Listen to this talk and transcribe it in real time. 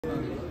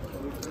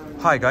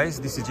Hi guys,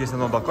 this is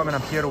Jason.com and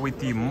I'm here with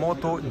the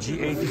Moto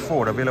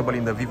G84 available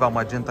in the Viva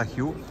Magenta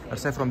hue.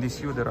 Aside from this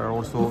hue, there are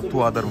also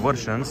two other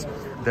versions.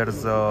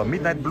 There's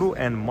Midnight Blue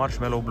and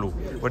Marshmallow Blue.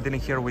 We're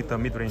dealing here with a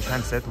mid-range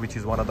handset, which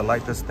is one of the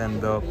lightest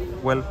and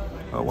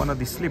one of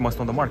the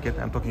slimmest on the market.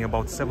 I'm talking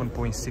about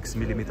 7.6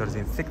 millimeters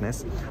in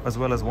thickness, as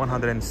well as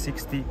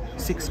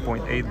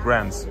 166.8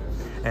 grams.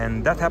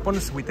 And that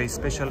happens with a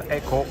special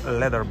Eco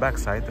leather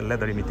backside, a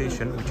leather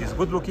imitation, which is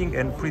good looking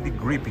and pretty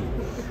grippy.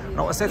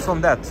 Now, aside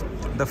from that,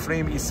 the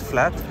frame is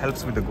flat,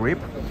 helps with the grip.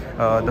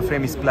 The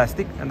frame is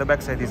plastic and the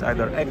backside is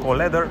either Eco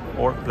leather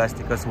or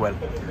plastic as well.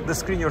 The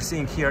screen you're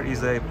seeing here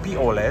is a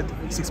P-OLED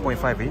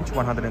 6.5 inch,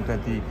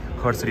 120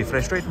 Hz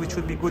refresh rate, which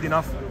should be good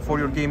enough for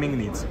your gaming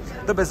needs.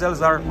 The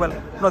bezels are, well,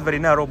 not very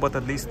narrow, but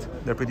at least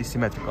they're pretty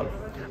symmetrical.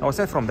 Now,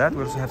 aside from that,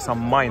 we also have some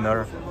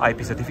minor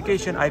IP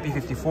certification,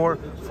 IP54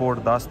 for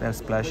dust and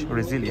splash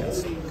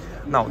resilience.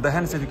 Now, the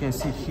handset you can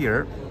see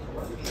here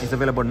is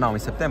available now in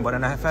September,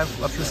 and I have a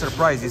few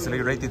surprises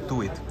related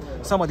to it.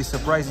 Some of the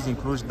surprises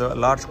include the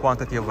large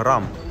quantity of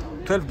RAM,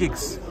 12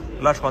 gigs,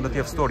 large quantity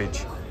of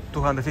storage,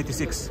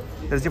 256.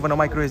 There's even a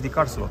micro SD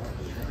card slot.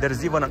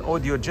 There's even an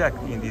audio jack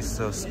in this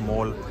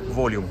small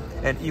volume,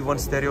 and even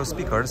stereo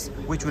speakers,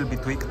 which will be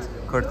tweaked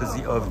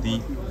courtesy of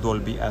the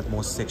Dolby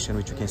Atmos section,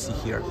 which you can see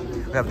here.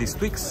 We have these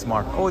tweaks: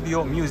 smart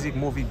audio, music,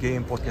 movie,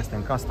 game, podcast,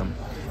 and custom.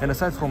 And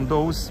aside from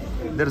those,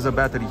 there's a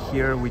battery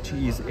here, which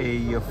is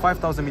a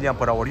 5000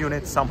 mAh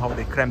unit. Somehow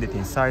they crammed it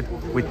inside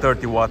with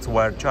 30 watts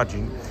wired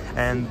charging,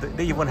 and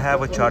they even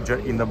have a charger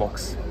in the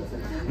box.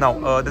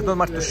 Now, there's not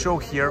much to show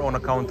here on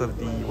account of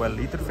the, well,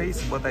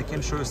 interface, but I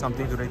can show you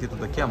something related to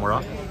the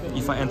camera.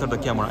 If I enter the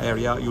camera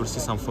area, you'll see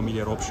some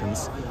familiar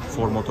options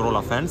for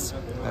Motorola fans.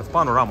 I have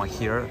panorama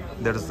here,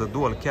 there's the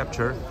dual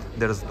capture,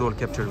 there's dual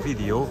capture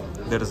video,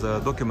 there's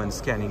a document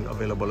scanning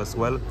available as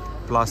well,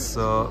 plus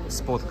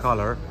spot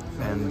color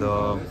and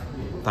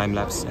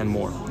time-lapse and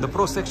more. The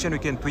Pro section, you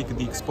can tweak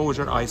the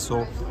exposure,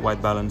 ISO, white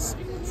balance,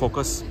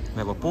 focus. We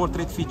have a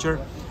portrait feature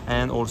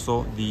and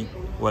also the,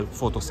 well,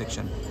 photo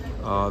section.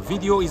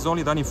 Video is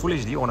only done in Full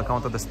HD on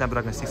account of the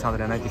Snapdragon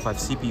 695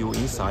 CPU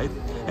inside,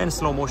 and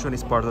slow motion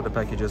is part of the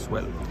package as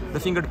well. The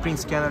fingerprint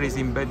scanner is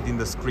embedded in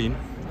the screen.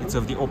 It's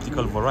of the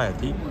optical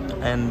variety,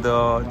 and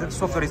the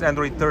software is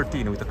Android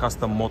 13 with a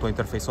custom Moto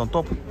interface on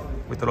top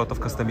with a lot of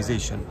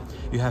customization.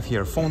 You have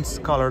here fonts,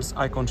 colors,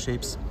 icon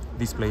shapes,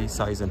 display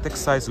size and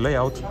text size,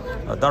 layout,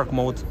 dark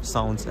mode,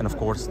 sounds, and of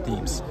course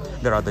themes.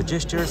 There are the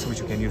gestures which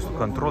you can use to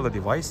control the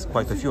device,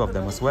 quite a few of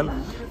them as well,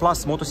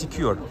 plus Moto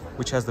Secure,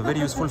 which has the very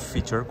useful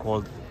feature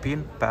called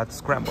Pin Pad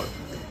Scramble.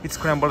 It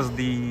scrambles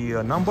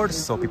the numbers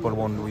so people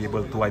won't be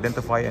able to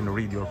identify and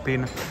read your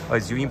pin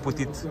as you input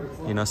it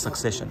in a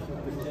succession.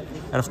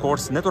 And of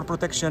course, network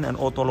protection and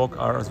auto lock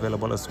are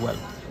available as well.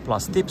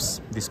 Plus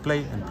tips,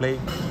 display, and play.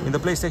 In the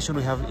play section,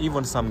 we have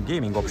even some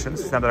gaming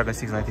options. Snapdragon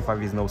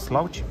 695 is no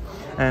slouch.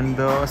 And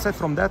aside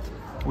from that,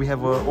 we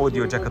have an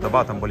audio jack at the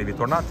bottom, believe it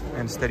or not,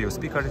 and stereo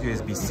speakers,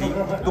 USB-C,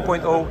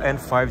 2.0, and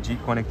 5G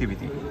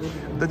connectivity.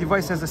 The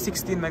device has a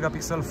 16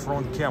 megapixel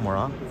front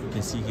camera. You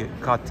can see here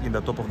cut in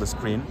the top of the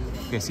screen.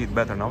 You can see it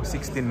better now,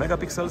 16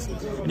 megapixels.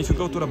 And if you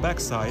go to the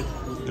back side,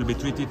 you'll be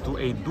treated to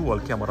a dual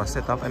camera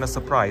setup, and a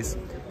surprise,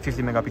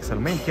 50 megapixel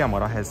main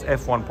camera has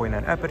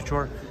f1.9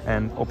 aperture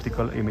and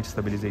optical image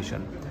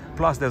stabilization.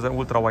 Plus, there's an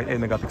ultra-wide 8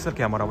 megapixel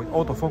camera with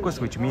autofocus,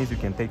 which means you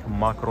can take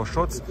macro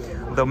shots.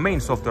 The main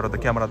software of the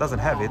camera doesn't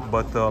have it,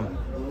 but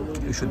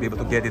you should be able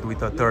to get it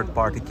with a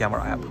third-party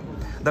camera app.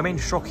 The main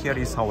shock here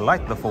is how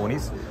light the phone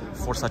is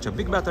for such a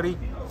big battery,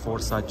 for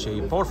such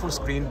a powerful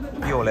screen,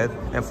 P-OLED,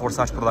 and for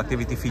such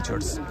productivity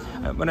features.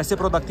 When I say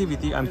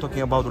productivity, I'm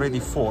talking about Ready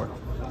for.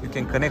 You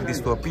can connect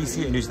this to a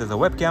PC and use it as a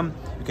webcam.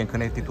 You can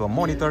connect it to a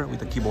monitor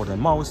with a keyboard and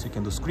mouse. You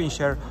can do screen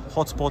share,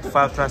 hotspot,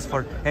 file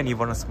transfer, and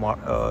even a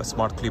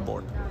smart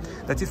clipboard.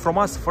 That's it from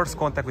us. First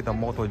contact with the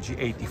Moto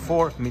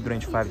G84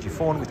 mid-range 5G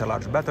phone with a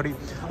large battery,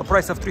 a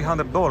price of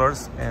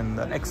 $300, and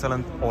an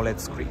excellent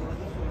OLED screen.